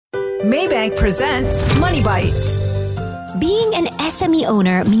Maybank presents Moneybites. Being an SME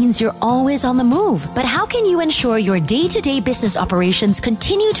owner means you're always on the move. But how can you ensure your day-to-day business operations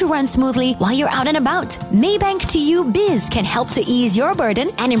continue to run smoothly while you're out and about? Maybank to You Biz can help to ease your burden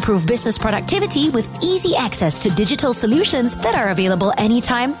and improve business productivity with easy access to digital solutions that are available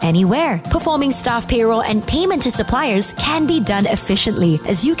anytime, anywhere. Performing staff payroll and payment to suppliers can be done efficiently,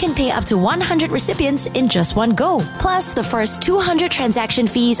 as you can pay up to 100 recipients in just one go. Plus, the first 200 transaction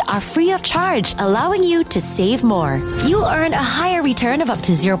fees are free of charge, allowing you to save more. You'll earn a higher return of up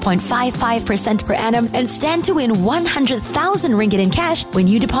to 0.55% per annum and stand to win 100,000 ringgit in cash when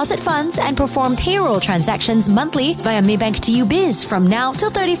you deposit funds and perform payroll transactions monthly via Maybank to You Biz from now till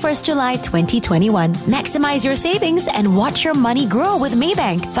 31st July 2021. Maximize your savings and watch your money grow with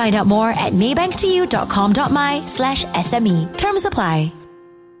Maybank. Find out more at maybanktoyou.com.my/SME. Terms apply.